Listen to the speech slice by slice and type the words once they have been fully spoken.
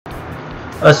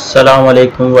Assalamu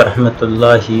alaikum wa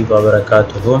rahmatullahi wa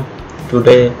barakatuhu.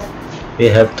 Today we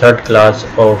have third class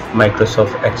of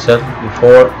Microsoft Excel.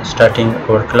 Before starting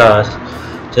our class,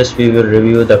 just we will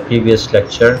review the previous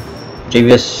lecture.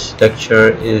 Previous lecture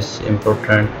is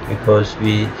important because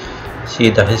we see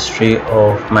the history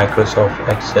of Microsoft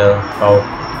Excel, how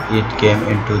it came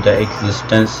into the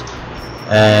existence,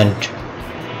 and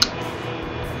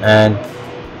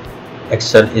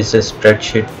Excel is a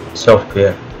spreadsheet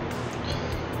software.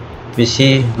 We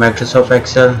see Microsoft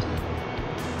Excel,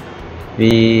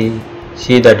 we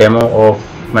see the demo of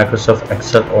Microsoft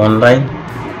Excel online.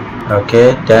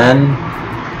 Okay, then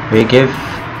we give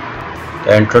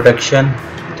the introduction,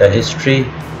 the history,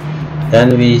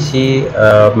 then we see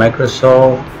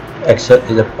Microsoft Excel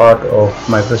is a part of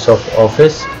Microsoft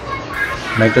Office.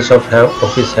 Microsoft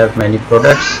Office have many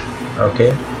products.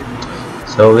 Okay,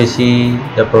 so we see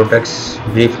the products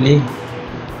briefly,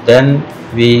 then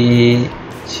we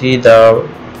see the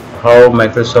how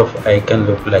Microsoft icon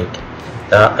look like.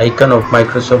 The icon of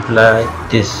Microsoft like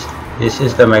this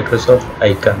is the Microsoft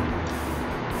icon.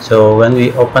 So when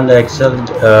we open the Excel,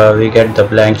 we get the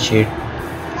blank sheet.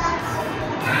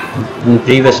 In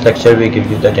previous lecture we give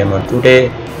you the demo.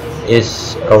 Today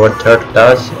is our third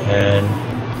class and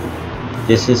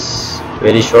this is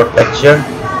very short lecture,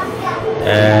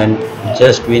 and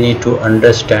just we need to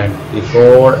understand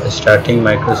before starting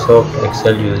Microsoft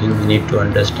Excel using, we need to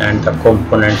understand the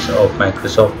components of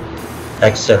Microsoft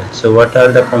Excel. So what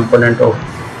are the components of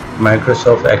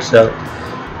Microsoft Excel?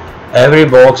 Every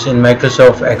box in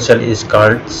Microsoft Excel is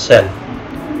called cell.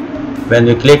 When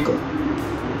we click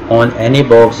on any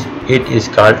box, it is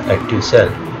called active cell.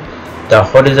 The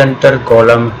horizontal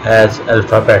column has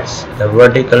alphabets, the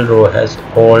vertical row has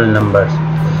all numbers.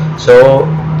 So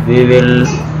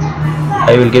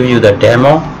I will give you the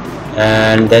demo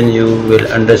and then you will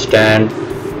understand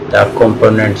the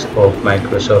components of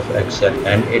Microsoft Excel,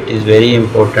 and it is very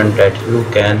important that you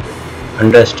can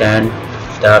understand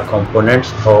the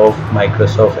components of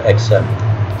Microsoft Excel.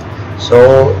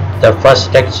 So the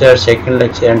first lecture, second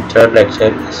lecture and third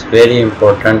lecture is very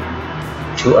important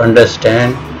to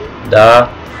understand the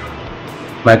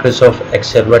Microsoft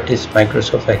Excel. What is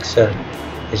Microsoft Excel?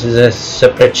 This is a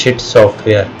spreadsheet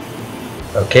software.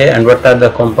 Okay, and what are the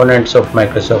components of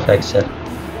Microsoft Excel?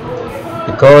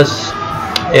 Because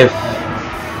if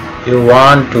you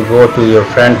want to go to your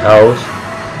friend house,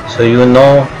 so you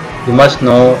must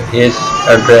know his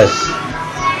address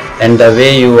and the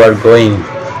way you are going,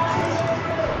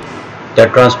 the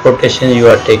transportation you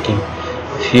are taking.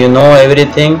 If you know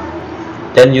everything,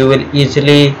 then you will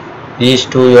easily reach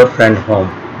to your friend home,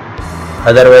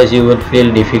 otherwise you will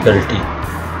feel difficulty.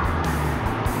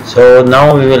 So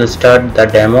now we will start the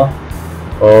demo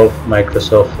of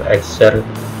Microsoft Excel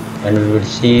and we will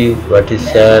see what is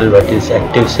cell, what is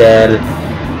active cell,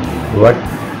 what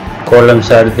columns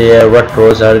are there, what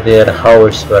rows are there, how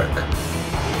it's work.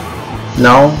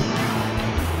 Now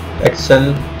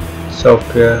Excel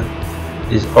software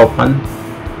is open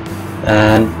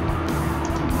and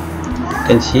you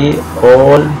can see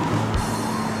all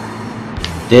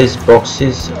these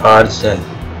boxes are cell.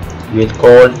 We will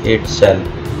call it cell.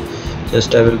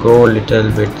 Just I will go a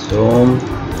little bit zoom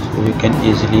so you can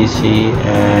easily see,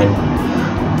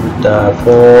 and the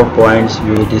 4 points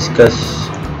we discuss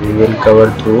we will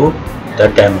cover through the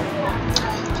demo.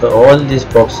 So all these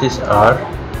boxes are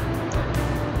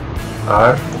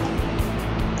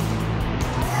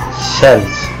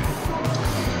cells.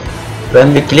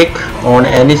 When we click on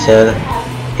any cell,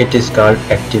 it is called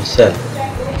active cell.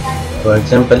 For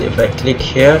example, if I click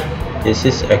here, this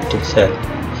is active cell.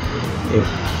 If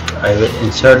I will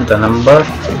insert the number,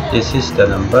 this is the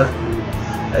number.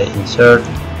 I insert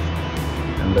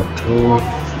number 2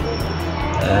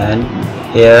 and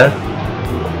here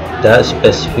the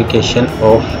specification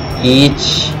of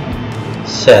each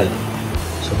cell.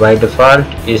 So by default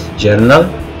is journal.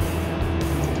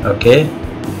 Okay,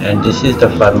 and this is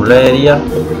the formula area.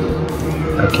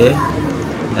 Okay,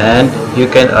 and you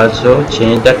can also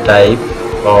change the type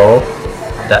of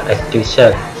the active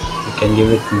cell. You can give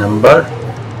it number,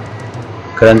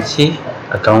 currency,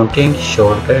 accounting,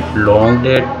 short date, long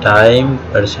date, time,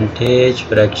 percentage,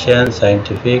 fraction,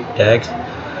 scientific, tax,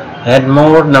 and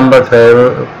more number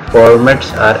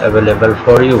formats are available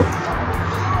for you.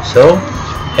 So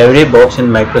every box in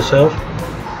Microsoft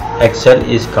Excel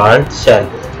is called cell.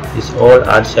 These all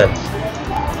are cells.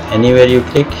 Anywhere you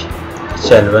click,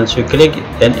 cell. Once you click,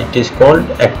 then it is called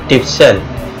active cell.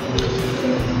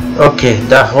 Okay,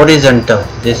 the horizontal.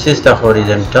 This is the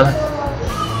horizontal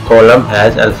column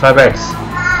has alphabets.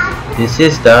 This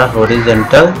is the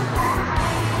horizontal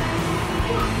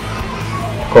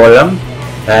column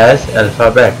has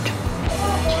alphabet,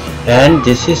 and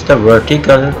this is the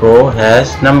vertical row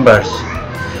has numbers.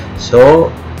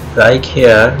 So like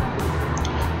here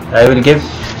I will give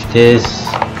this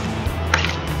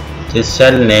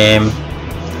cell name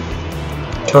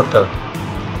total,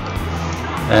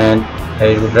 and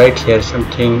I will write here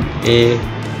something A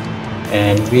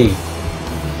and B,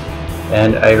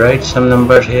 and I write some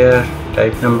number here,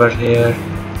 type number here,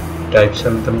 type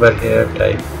some number here,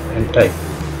 type and type.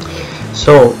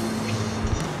 So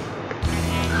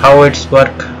how it's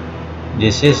work?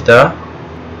 This is the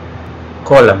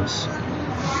columns.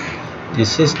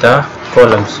 This is the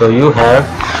column. So you have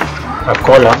a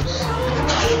columns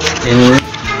in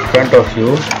front of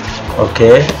you,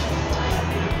 okay,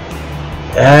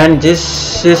 and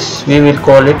this is, we will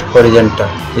call it horizontal.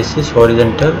 This is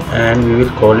horizontal and we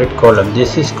will call it column.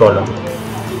 This is column,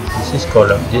 this is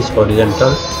column, this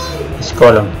horizontal is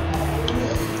column,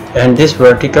 and this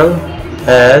vertical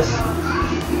as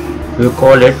we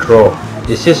call it row.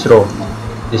 This is row,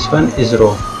 this one is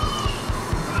row,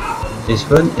 this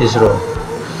one is row.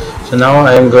 So now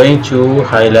I am going to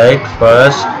highlight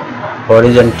first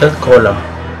horizontal column,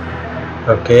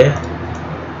 okay,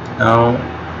 now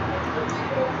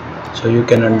so you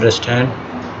can understand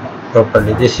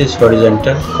properly. This is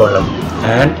horizontal column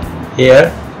and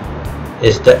here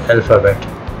is the alphabet.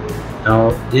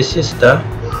 Now this is the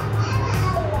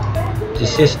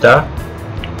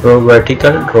row,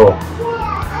 vertical row.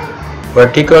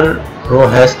 Vertical row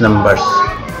has numbers,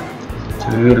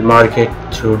 so we will mark it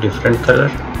through different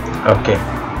color, okay.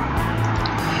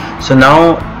 So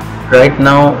now right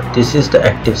now this is the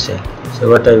active cell. So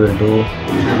what I will do,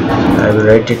 I will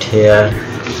write it here,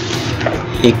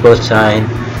 equal sign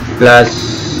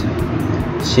plus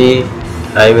C.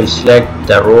 I will select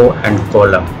the row and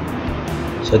column.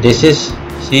 So this is,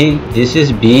 see, this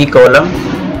is B column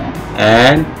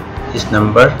and is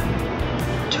number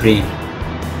 3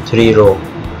 row,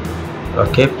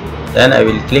 okay. Then I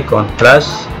will click on plus.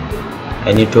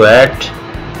 I need to add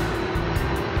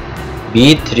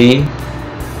B3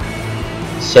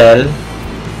 cell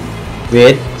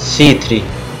with C3,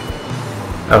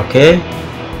 okay.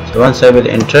 So once I will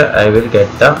enter, I will get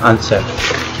the answer.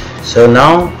 So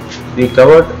now we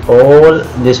covered all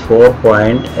this 4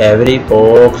 point. Every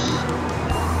box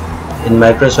in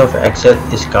Microsoft Excel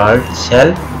is called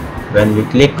cell. When we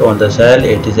click on the cell,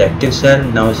 it is active cell.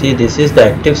 Now see, this is the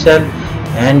active cell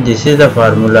and this is the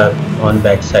formula on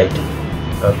back side,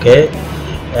 okay.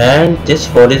 And this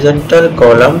horizontal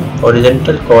column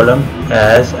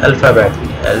has alphabet,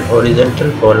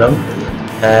 horizontal column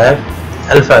have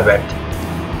alphabet,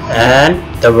 and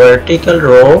the vertical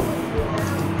row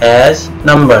has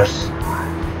numbers.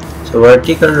 So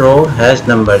vertical row has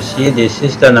numbers. See, this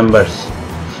is the numbers.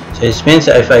 So it means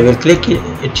if I will click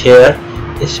it here,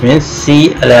 it means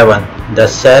C11. The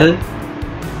cell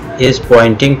is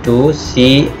pointing to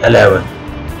C11.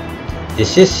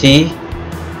 This is C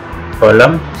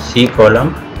column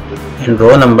and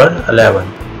row number 11.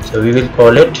 So we will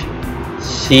call it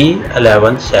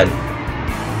C11 cell.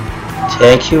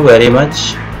 Thank you very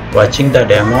much watching the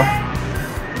demo,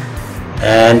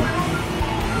 and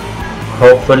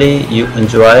hopefully you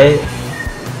enjoy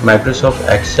Microsoft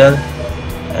Excel,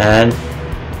 and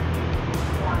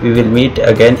we will meet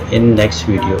again in next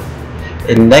video.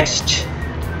 In next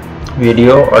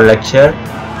video or lecture,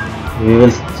 we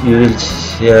will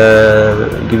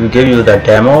give you the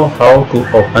demo how to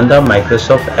open the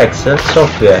Microsoft Excel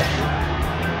software.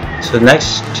 So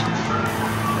next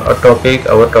our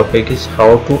topic is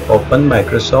how to open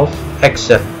Microsoft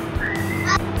Excel.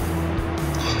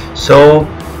 So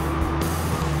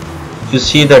you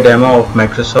see the demo of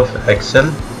Microsoft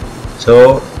Excel.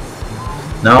 So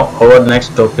now our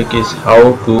next topic is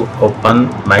how to open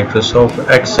Microsoft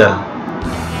Excel.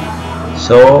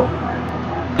 So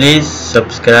please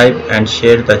subscribe and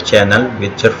share the channel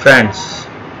with your friends.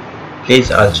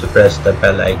 Please also press the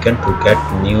bell icon to get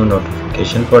new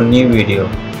notification for new video.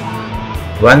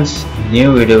 Once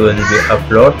new video will be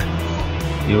uploaded,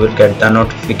 you will get the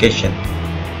notification.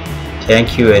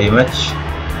 Thank you very much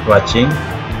watching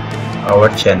our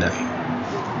channel.